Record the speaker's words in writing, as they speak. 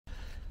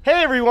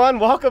Hey everyone,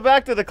 welcome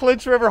back to the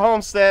Clinch River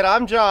Homestead.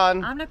 I'm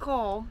John. I'm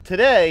Nicole.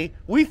 Today,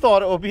 we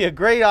thought it would be a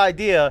great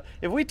idea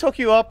if we took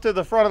you up to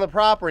the front of the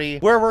property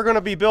where we're going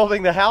to be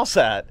building the house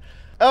at.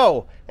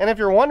 Oh, and if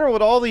you're wondering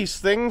what all these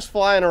things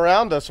flying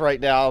around us right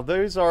now,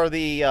 those are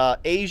the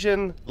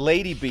Asian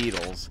lady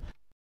beetles.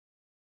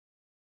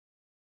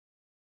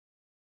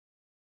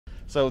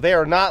 So they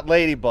are not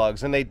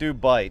ladybugs and they do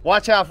bite.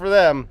 Watch out for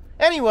them.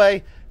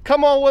 Anyway,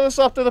 come on with us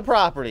up to the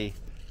property.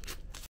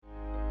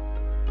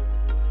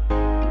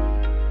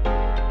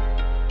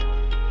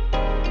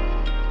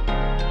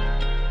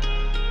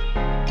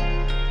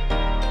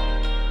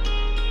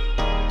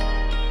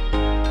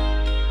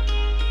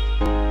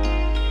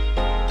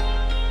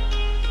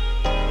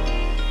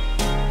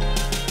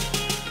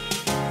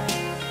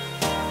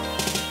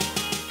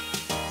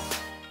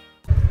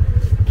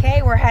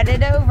 Okay, we're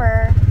headed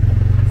over.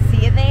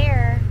 See you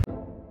there.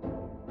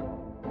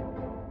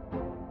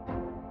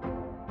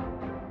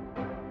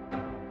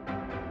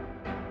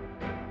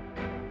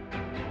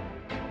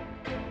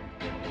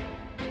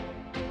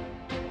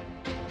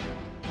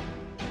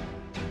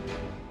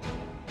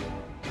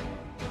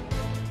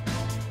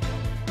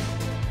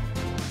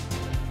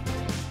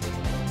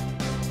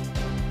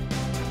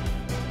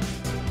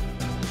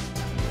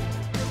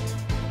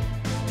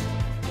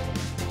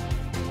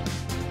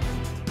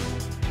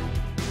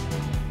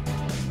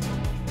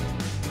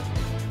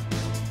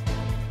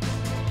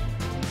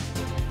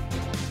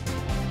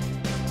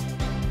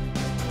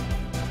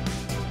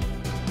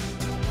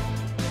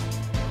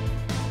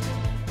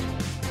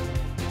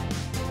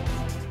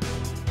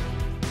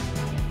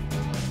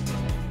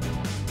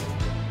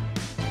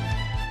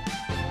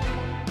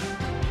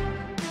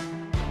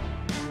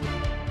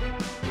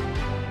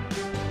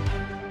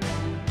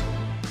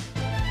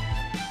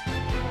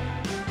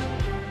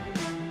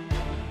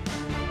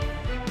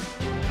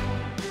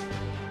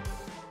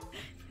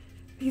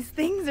 These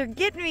things are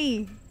getting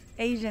me.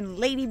 Asian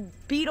lady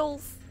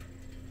beetles.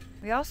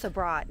 We also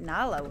brought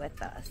Nala with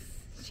us.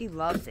 She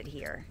loves it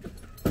here.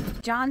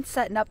 John's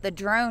setting up the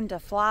drone to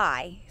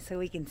fly so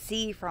we can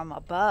see from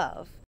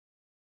above.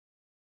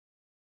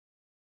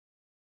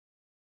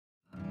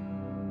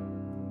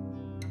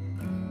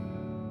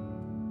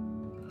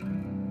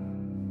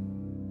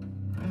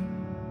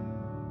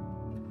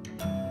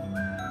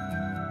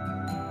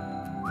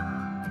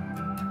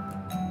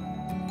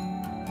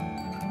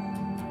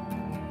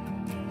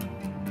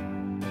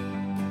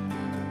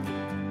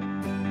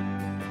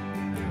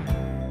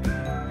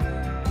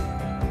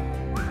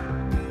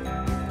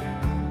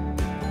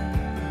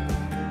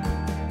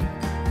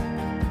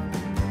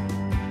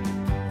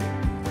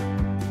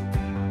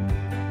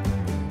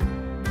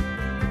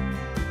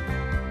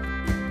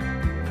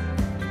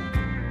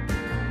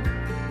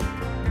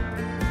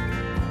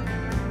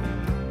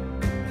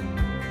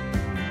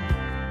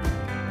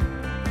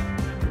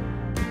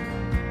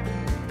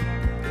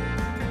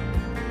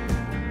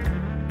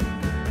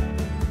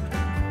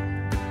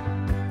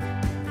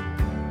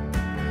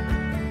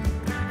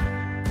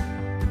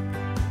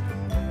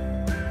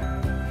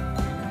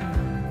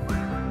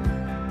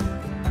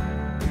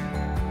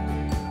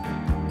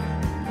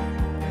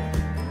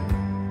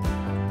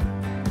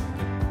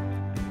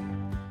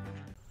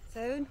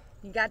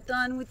 You got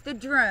done with the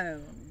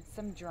drone.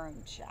 Some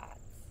drone shots.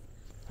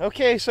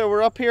 Okay, so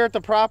we're up here at the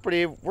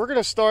property. We're going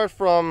to start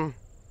from,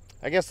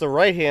 I guess, the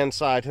right-hand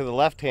side to the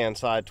left-hand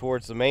side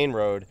towards the main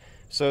road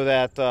so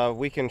that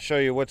we can show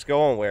you what's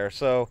going where.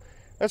 So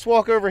let's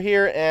walk over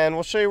here and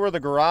we'll show you where the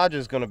garage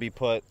is going to be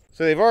put.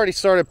 So they've already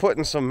started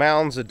putting some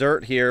mounds of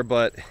dirt here,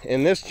 but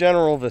in this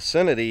general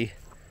vicinity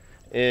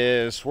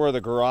is where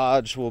the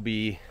garage will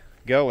be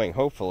going,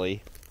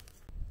 hopefully.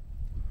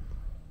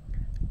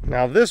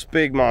 Now this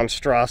big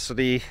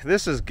monstrosity,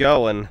 this is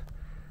going.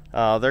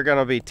 They're going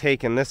to be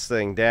taking this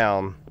thing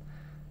down.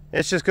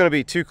 It's just going to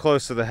be too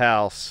close to the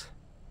house.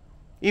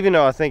 Even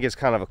though I think it's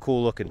kind of a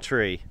cool looking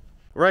tree.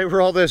 Right where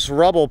all this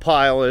rubble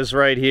pile is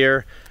right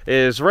here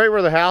is right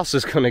where the house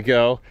is going to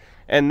go.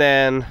 And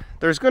then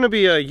there's going to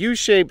be a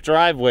U-shaped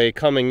driveway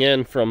coming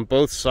in from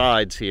both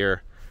sides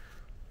here.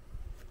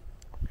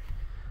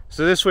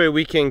 So this way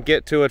we can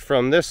get to it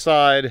from this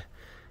side.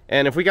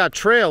 And if we got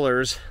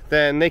trailers,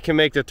 then they can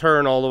make the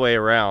turn all the way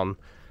around.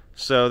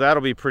 So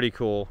that'll be pretty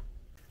cool.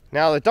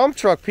 Now the dump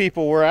truck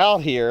people were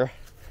out here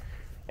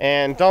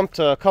and dumped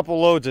a couple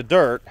loads of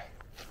dirt.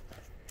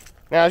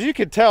 Now as you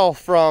can tell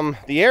from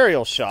the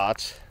aerial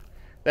shots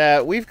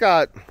that we've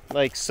got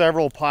like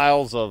several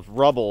piles of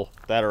rubble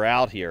that are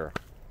out here.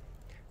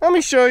 Let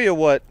me show you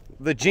what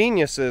the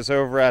geniuses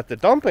over at the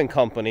dumping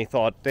company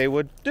thought they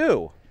would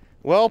do.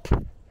 Well,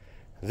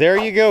 there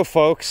you go,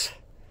 folks.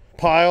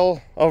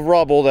 Pile of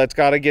rubble that's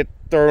got to get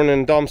thrown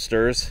in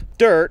dumpsters.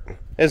 Dirt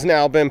has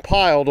now been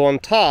piled on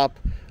top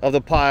of the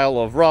pile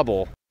of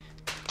rubble.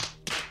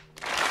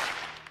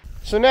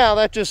 So now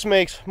that just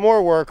makes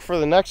more work for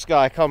the next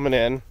guy coming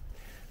in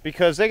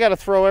because they got to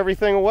throw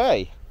everything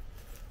away.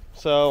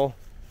 So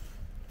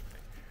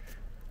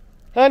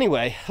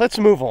anyway, let's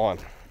move on.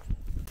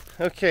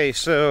 Okay,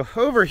 so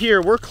over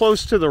here we're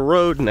close to the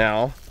road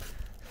now.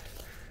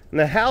 And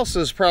the house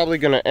is probably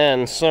going to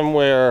end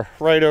somewhere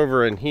right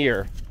over in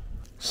here.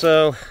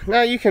 So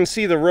now you can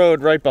see the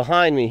road right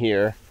behind me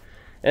here.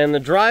 And the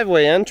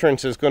driveway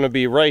entrance is going to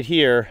be right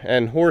here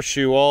and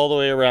horseshoe all the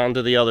way around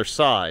to the other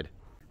side.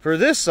 For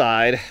this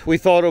side, we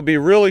thought it would be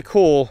really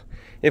cool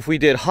if we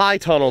did high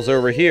tunnels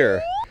over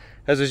here.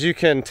 As you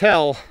can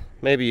tell,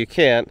 maybe you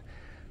can't,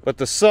 but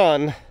the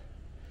sun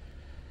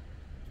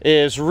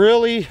is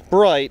really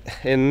bright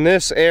in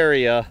this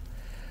area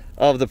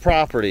of the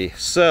property.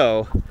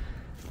 So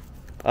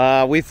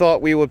we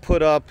thought we would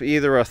put up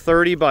either a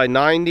 30 by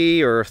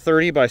 90 or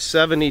 30 by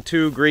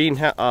 72 green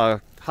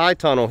high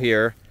tunnel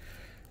here,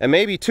 and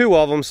maybe two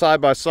of them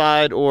side by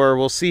side, or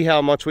we'll see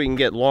how much we can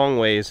get long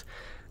ways,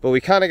 but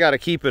we kind of got to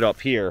keep it up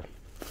here.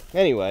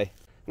 Anyway,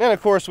 then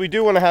of course we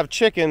do want to have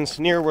chickens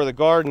near where the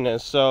garden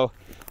is, so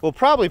we'll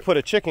probably put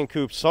a chicken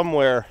coop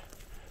somewhere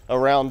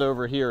around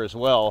over here as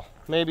well.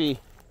 Maybe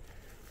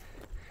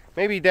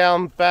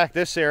down back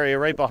this area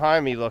right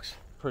behind me looks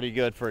pretty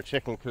good for a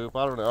chicken coop.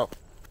 I don't know.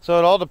 So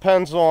it all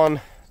depends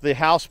on the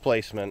house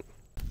placement.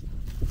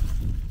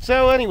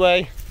 So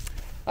anyway,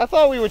 I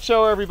thought we would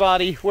show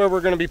everybody where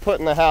we're going to be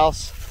putting the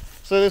house.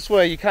 So this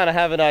way you kind of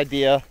have an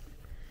idea.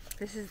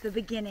 This is the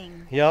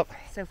beginning. Yep.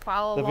 So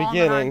follow along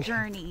on our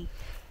journey.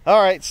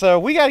 All right, so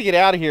we got to get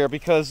out of here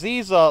because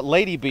these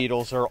lady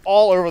beetles are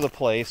all over the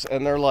place,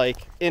 and they're like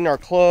in our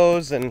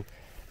clothes and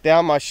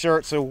down my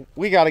shirt. So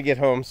we got to get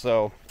home.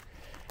 So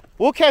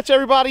we'll catch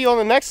everybody on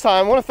the next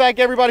time. I want to thank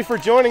everybody for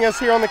joining us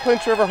here on the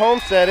Clinch River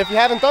Homestead. If you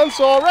haven't done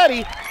so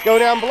already, go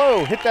down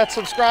below, hit that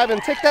subscribe,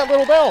 and tick that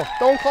little bell.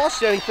 Don't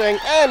cost you anything.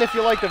 And if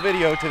you like the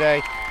video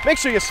today, make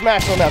sure you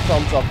smash on that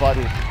thumbs up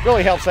button.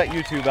 Really helps that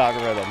YouTube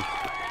algorithm.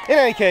 In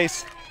any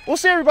case, we'll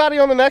see everybody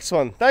on the next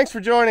one. Thanks for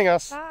joining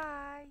us. Bye.